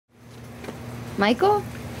Michael?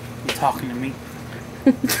 You talking to me?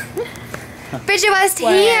 Pickleboy'S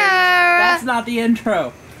here! That's not the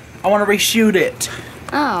intro. I want to reshoot it.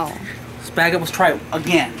 Oh. Let's back up. Let's try it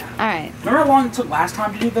again. Alright. Remember how long it took last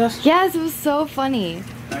time to do this? Yes, it was so funny.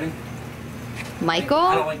 Ready? Michael?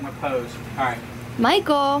 I don't like my pose. Alright.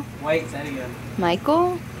 Michael? Wait, say it again.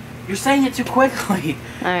 Michael? You're saying it too quickly.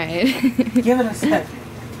 Alright. Give it a sec.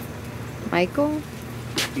 Michael?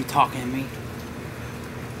 You talking to me?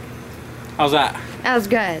 How's that? That was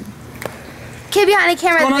good. Kid behind the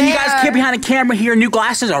camera. What's going on, you guys? Kid behind the camera here. New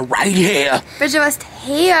glasses are right here. Pickleboy'S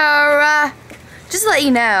here. Just to let you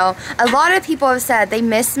know, a lot of people have said they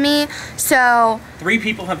miss me, so 3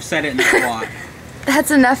 people have said it in the squad. that's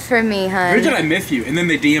enough for me, hun. Bridget, I miss you. And then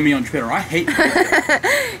they DM me on Twitter. I hate you.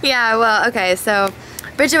 Yeah, well, okay, so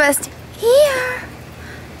Pickleboy'S here.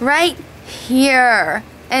 Right here.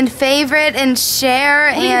 And favorite and share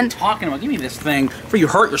What are you and... talking about? Give me this thing before you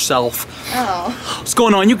hurt yourself. Oh. What's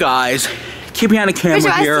going on, you guys? Keep behind the camera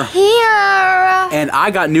Pickleboy'S here. here. And I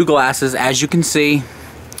got new glasses, as you can see.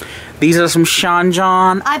 These are some Sean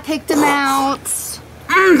John. I picked them out.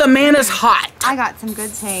 The man is hot. I got some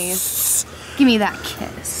good taste. Give me that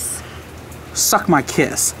kiss. Suck my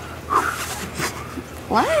kiss.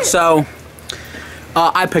 What? So,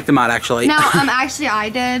 I picked them out, actually. No, actually I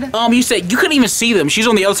did. You said you couldn't even see them. She's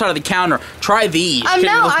on the other side of the counter. Try these. No,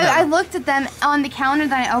 I looked at them on the counter,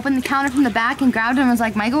 then I opened the counter from the back and grabbed them and was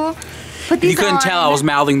like, Michael, put these on. You couldn't tell I was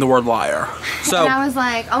mouthing the word liar. So, and I was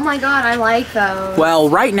like, oh my god, I like those. well,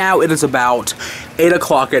 right now it is about 8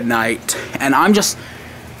 o'clock at night, and I'm just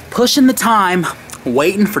pushing the time,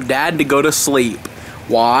 waiting for Dad to go to sleep.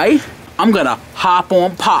 Why? I'm gonna hop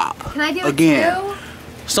on Pop. Can I do again. it too?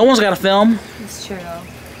 Someone's gotta film. It's true.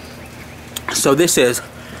 So this is,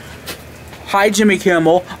 hi Jimmy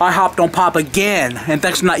Kimmel, I hopped on Pop again, and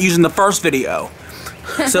thanks for not using the first video.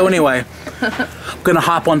 So anyway, I'm gonna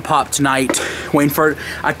hop on Pop tonight, waiting for it.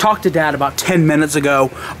 I talked to Dad about 10 minutes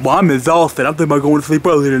ago. Well, I'm exhausted. I'm thinking about going to sleep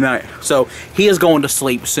early tonight. So he is going to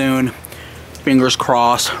sleep soon. Fingers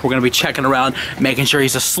crossed. We're gonna be checking around, making sure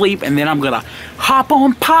he's asleep, and then I'm gonna hop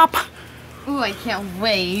on Pop. Ooh, I can't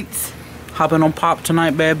wait. Hopping on Pop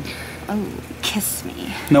tonight, babe? Oh, kiss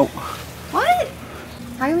me. Nope. What?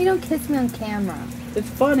 How come you don't kiss me on camera? It's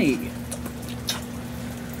funny.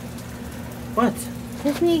 What?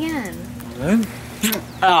 Kiss me again.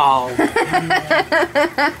 Oh.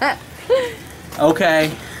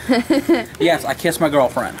 Okay. Yes, I kissed my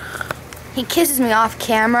girlfriend. He kisses me off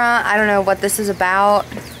camera. I don't know what this is about.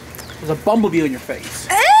 There's a bumblebee on your face.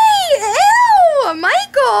 Hey! Ew!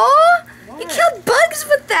 Michael! You killed bugs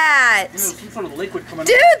with that! Some sort of liquid coming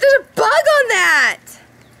Dude, there's a bug on that!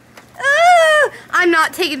 I'm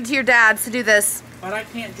not taking it to your dad's to do this. But I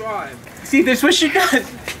can't drive. See, this is what she does.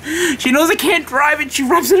 She knows I can't drive and she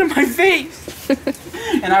rubs it in my face.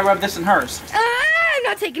 And I rub this in hers. I'm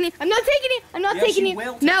not taking you. I'm not taking you. I'm not Yes, taking you you.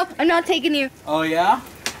 will No, I'm not taking you. Oh, yeah?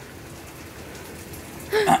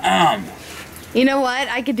 You know what?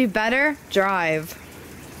 I could do better. Drive.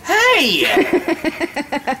 Hey!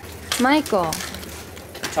 Michael.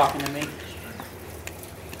 Talking to me.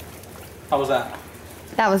 How was that?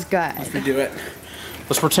 That was good. Let's redo it.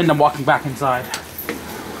 Let's pretend I'm walking back inside.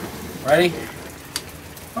 Ready?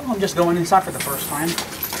 Oh, I'm just going inside for the first time.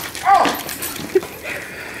 Oh!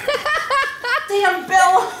 Damn,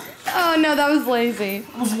 Bill! Oh no, that was lazy.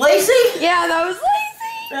 It was lazy? Yeah, that was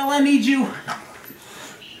lazy. Bill, I need you.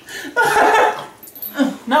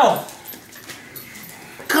 No.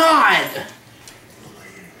 God!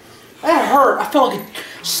 That hurt. I felt like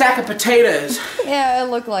a sack of potatoes. Yeah, it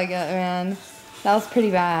looked like it, man. That was pretty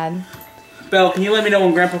bad. Belle, can you let me know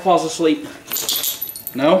when Grandpa falls asleep?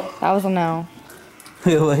 No? That was a no.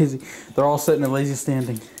 They're lazy. They're all sitting and lazy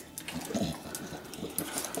standing.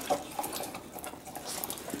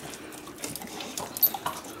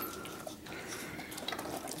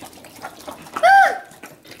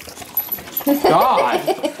 God!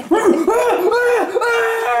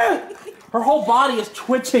 Her whole body is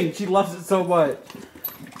twitching. She loves it so much.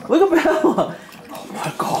 Look at Bella. Oh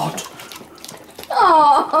my God.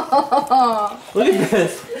 Oh. Look at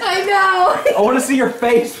this. I know. I want to see your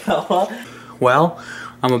face, Bella. Well,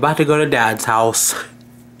 I'm about to go to Dad's house.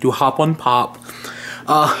 Do hop on Pop.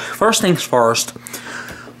 First things first.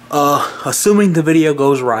 Assuming the video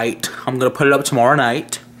goes right, I'm gonna put it up tomorrow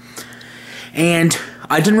night. And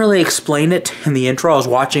I didn't really explain it in the intro. I was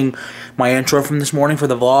watching my intro from this morning for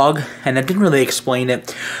the vlog, and I didn't really explain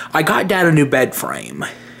it. I got Dad a new bed frame.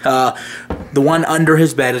 The one under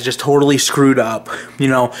his bed is just totally screwed up. You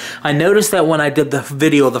know, I noticed that when I did the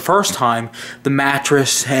video the first time, the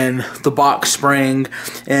mattress and the box spring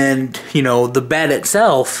and, you know, the bed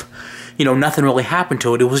itself, you know, nothing really happened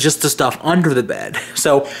to it. It was just the stuff under the bed.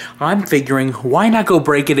 So I'm figuring, why not go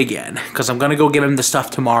break it again? Because I'm going to go get him the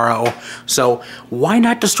stuff tomorrow. So why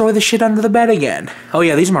not destroy the shit under the bed again? Oh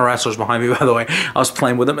yeah, these are my wrestlers behind me, by the way. I was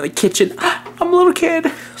playing with them in the kitchen. I'm a little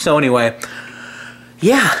kid. So anyway,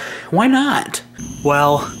 yeah, why not?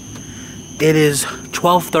 Well, it is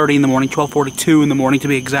 12:30 in the morning, 12:42 in the morning to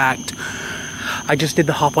be exact. I just did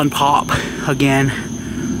the hop on pop again.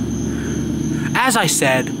 As I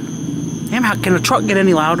said, damn, how can the truck get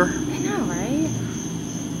any louder? I know,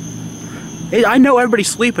 right? I know everybody's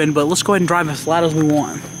sleeping, but let's go ahead and drive as loud as we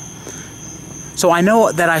want. So I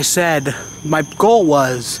know that I said my goal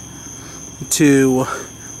was to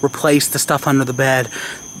replace the stuff under the bed.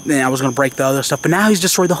 Then I was gonna break the other stuff, but now he's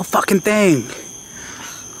destroyed the whole fucking thing.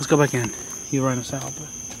 Let's go back in. You run us out.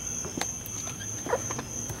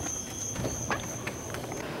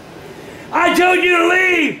 I told you to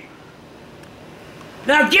leave!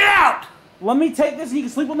 Now get out! Let me take this and you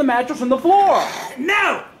can sleep on the mattress on the floor.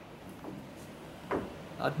 No!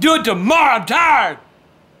 I'll do it tomorrow, I'm tired!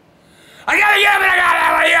 I gotta get up and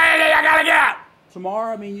I gotta get out!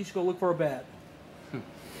 Tomorrow, I mean, you should go look for a bed.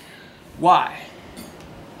 Why?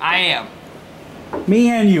 I am. Me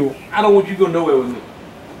and you. I don't want you to go nowhere with me.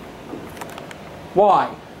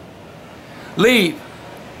 Why? Leave.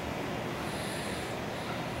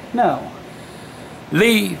 No.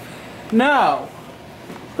 Leave. No.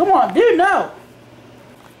 Come on, dude, no.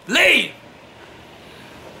 Leave!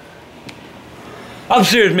 I'm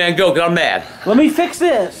serious, man. Go, because I'm mad. Let me fix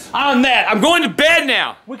this. I'm mad. I'm going to bed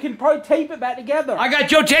now. We can probably tape it back together. I got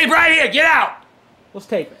your tape right here. Get out. Let's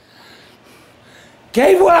tape it.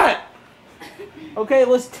 Tape what? Okay,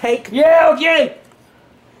 let's take... Yeah, okay.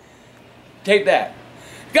 Tape that.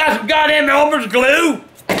 Got some goddamn Elmer's glue?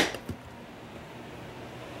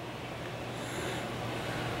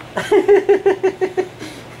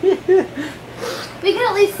 We can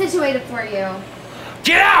at least situate it for you.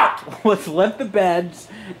 Get out! Let's lift the beds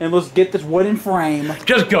and let's get this wooden frame.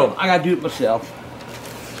 Just go. I gotta do it myself.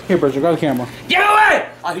 Here, Bridger, grab the camera. Get away!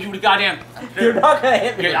 I'll hit you with a goddamn... You're not gonna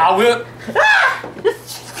hit me. Yeah, I will.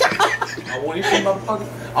 I won't hit you, motherfucker.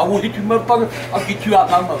 I won't hit you, motherfucker. I'll get you out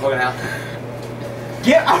my motherfucking house.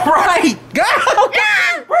 Get right! Go!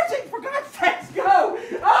 Go! Bridget, for God's sakes, go!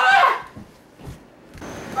 Ah!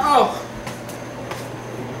 Oh.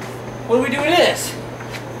 What do we do with this?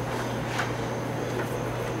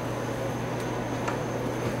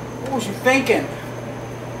 What was you thinking?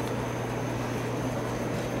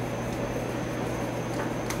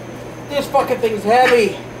 This fucking thing's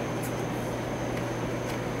heavy.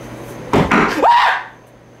 Ah!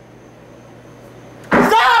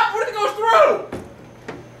 Stop! What if it goes through?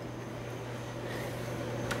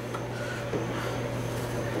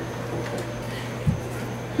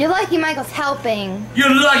 You're lucky Michael's helping. You're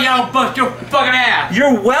lucky I don't bust your fucking ass.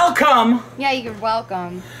 You're welcome. Yeah, you're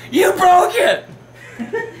welcome. You broke it.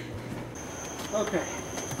 Okay.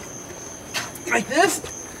 Like this?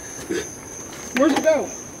 Where's it go?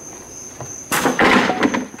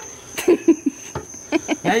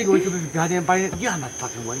 Now you go wake up with your goddamn bite. Get out of my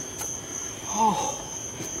fucking way. Oh.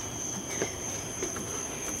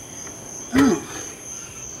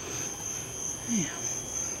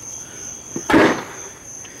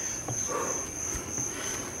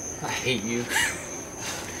 I hate you.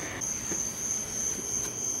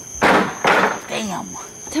 Damn.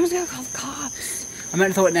 Someone's gonna call the cops. I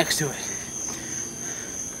meant to throw it next to it.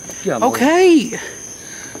 Get out of my way. Okay.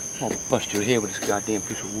 I'll bust your head with this goddamn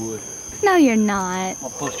piece of wood. No, you're not.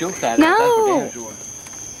 I'll bust your fat No. ass. That's for damn sure.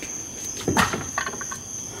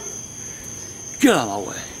 Get out of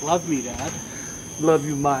my way. Love me, Dad. Love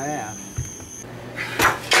you my ass.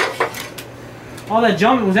 All that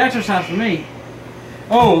jumping was exercise for me.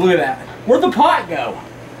 Oh, look at that. Where'd the pot go?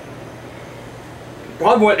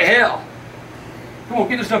 Probably went to hell. Come on,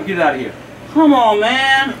 get this stuff, get it out of here. Come on,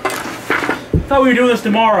 man. Thought we were doing this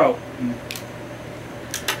tomorrow.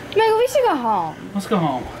 Michael, we should go home. Let's go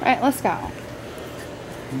home. Alright, let's go.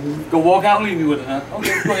 Go walk out and leave me with it, huh?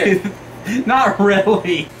 Okay, go ahead. Not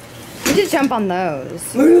really. We should jump on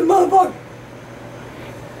those. Look at this motherfucker.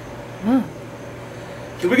 Huh.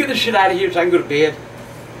 Can we get this shit out of here so I can go to bed?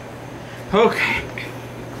 Okay.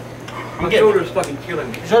 My shoulder's fucking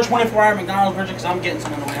killing me. Is there 24-hour McDonald's, Bridget? Because I'm getting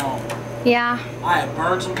some on the way home. Yeah. I have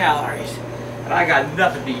burned some calories. And I got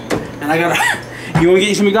nothing to eat. And I gotta... You want to get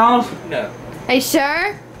you some McDonald's? No. Are you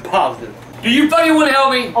sure? Positive. Do you fucking want to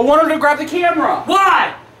help me? I wanted to grab the camera.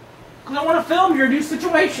 Why? Because I want to film your new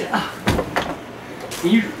situation.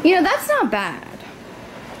 You... You know, that's not bad.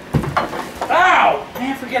 Ow!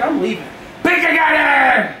 Man, forget it. I'm leaving. Pick a guy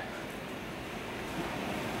there!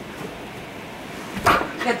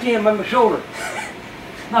 got jam on my shoulder.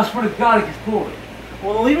 Now I swear to God, he just pulled it.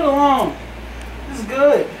 Well, leave it alone. This is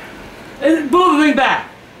good. Pull the thing back.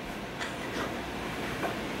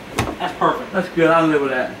 That's perfect. That's good. I'll live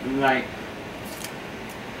with that tonight.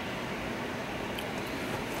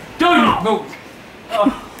 Don't go.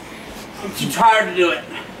 I'm too tired to do it.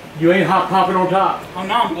 You ain't hot popping on top. Oh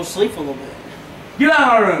no, I'm gonna go sleep for a little bit. Get out of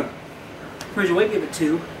our room. Bridget, wake me up at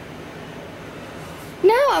 2.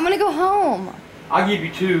 No, I'm gonna go home. I'll give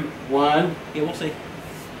you 2. 1. Yeah, we'll see.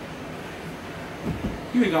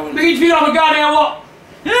 You ain't going. Get your feet off the goddamn wall.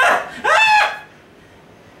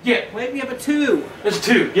 Get. Wake me up at 2. It's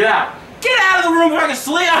 2. Get out. Get out of the room where I can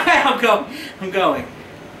sleep. I'm going.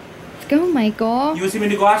 Let's go, Michael. You want to see my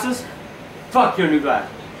new glasses? Fuck your new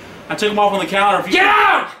glasses. I took them off on the counter. Get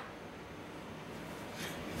out!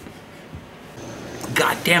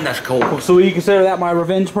 God damn, that's cold. So you consider that my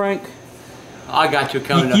revenge prank? I got you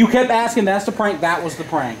coming You up. kept asking, that's the prank, that was the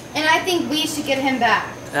prank. And I think we should get him back.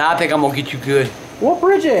 I think I'm gonna get you good. What,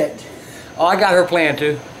 Bridget? Oh, I got her plan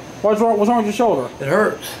too. What's wrong with your shoulder? It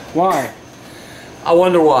hurts. Why? I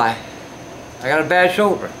wonder why. I got a bad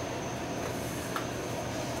shoulder.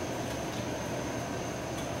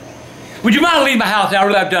 Would you mind leaving my house now? I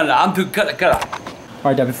really have done that. I'm too cut up.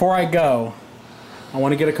 Alright, Dad, before I go, I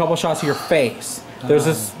want to get a couple shots of your face. There's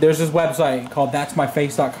this website called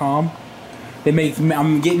that'smyface.com.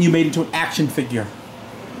 I'm getting you made into an action figure.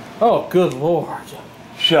 Oh, good lord.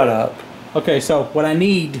 Shut up. Okay, so what I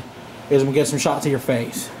need is I'm gonna get some shots of your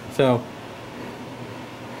face. So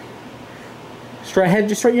just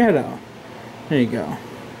straighten your head out. There you go.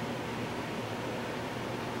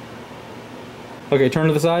 Okay, turn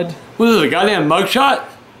to the side. What is this, a goddamn mugshot?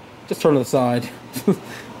 Just turn to the side. Do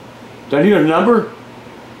I need a number?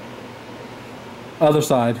 Other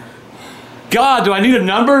side. God, do I need a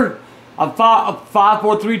number? I'm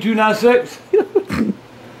 543-296.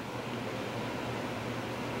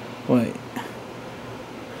 Wait.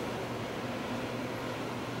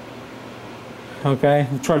 Okay,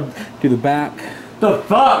 let's try to do the back. The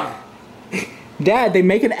fuck? Dad, they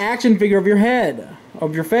make an action figure of your head,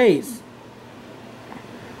 of your face.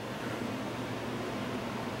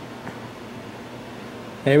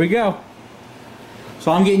 There we go.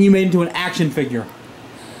 So I'm getting you made into an action figure.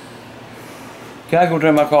 Can I go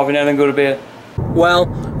drink my coffee now and then go to bed? Well,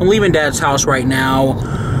 I'm leaving Dad's house right now.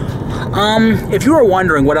 If you were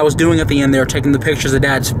wondering what I was doing at the end there, taking the pictures of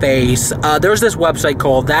Dad's face, there's this website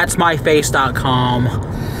called that'smyface.com,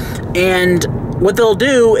 and what they'll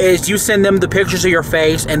do is you send them the pictures of your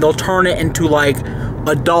face, and they'll turn it into like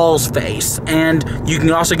a doll's face, and you can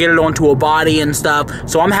also get it onto a body and stuff.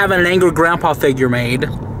 So I'm having an angry grandpa figure made.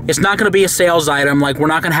 It's not going to be a sales item, like we're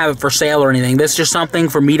not going to have it for sale or anything. This is just something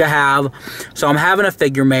for me to have. So I'm having a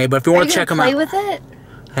figure made, but if you want to check them out. Play with it?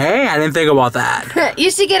 Hey, I didn't think about that. You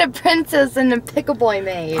should get a princess and a Pickleboy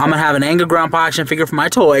made. I'm going to have an angry grandpa action figure for my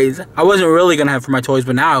toys. I wasn't really going to have it for my toys,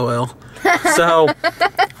 but now I will. So,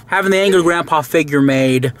 having the angry grandpa figure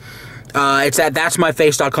made. It's at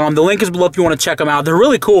that'smyface.com. The link is below if you want to check them out. They're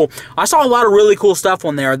really cool. I saw a lot of really cool stuff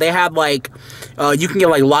on there. They had like, you can get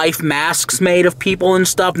like life masks made of people and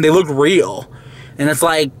stuff, and they look real. And it's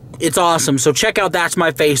like, it's awesome. So check out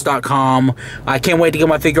that'smyface.com. I can't wait to get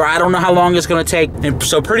my figure. I don't know how long it's going to take. And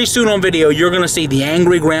so pretty soon on video, you're going to see the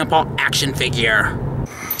Angry Grandpa action figure.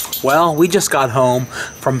 Well, we just got home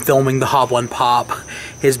from filming the Hop One Pop.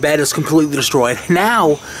 His bed is completely destroyed.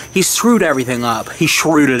 Now, he screwed everything up. He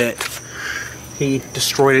shrewded it. He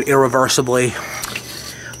destroyed it irreversibly.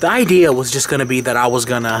 The idea was just going to be that I was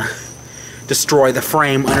going to destroy the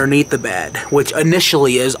frame underneath the bed, which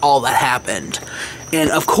initially is all that happened. And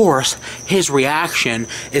of course, his reaction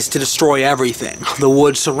is to destroy everything. The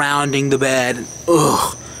wood surrounding the bed.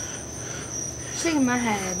 Ugh. Shaking my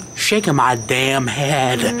head. Shaking my damn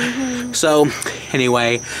head. So,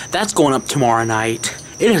 anyway, that's going up tomorrow night.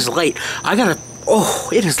 It is late.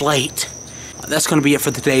 It is late. That's going to be it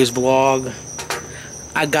for today's vlog.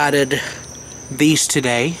 I got these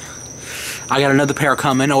today. I got another pair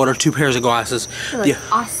coming. I ordered 2 pairs of glasses. They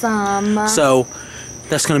look awesome. So,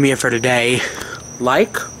 that's going to be it for today.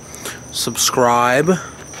 Like, subscribe.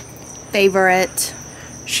 Favorite.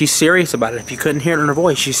 She's serious about it. If you couldn't hear it in her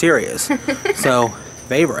voice, she's serious. So,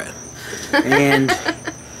 favorite. And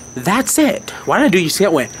that's it. Why did I do you see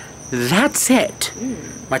that way? That's it.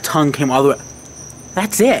 My tongue came all the way.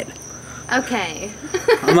 That's it. Okay.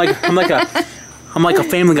 I'm like a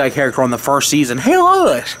Family Guy character on the first season. Hey,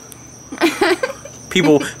 Lois.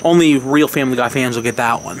 People, only real Family Guy fans will get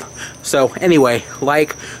that one. So, anyway,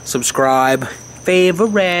 like, subscribe,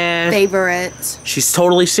 favorite. Favorite. She's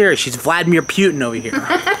totally serious. She's Vladimir Putin over here.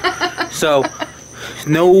 So,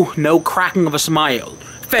 no cracking of a smile.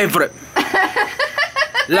 favorite.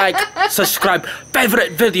 Like, subscribe,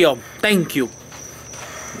 favorite video. Thank you.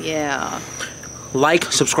 Yeah. Like,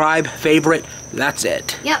 subscribe, favorite. That's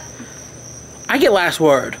it. Yep. I get last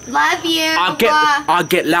word. Love you. I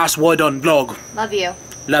get last word on vlog. Love you.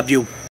 Love you.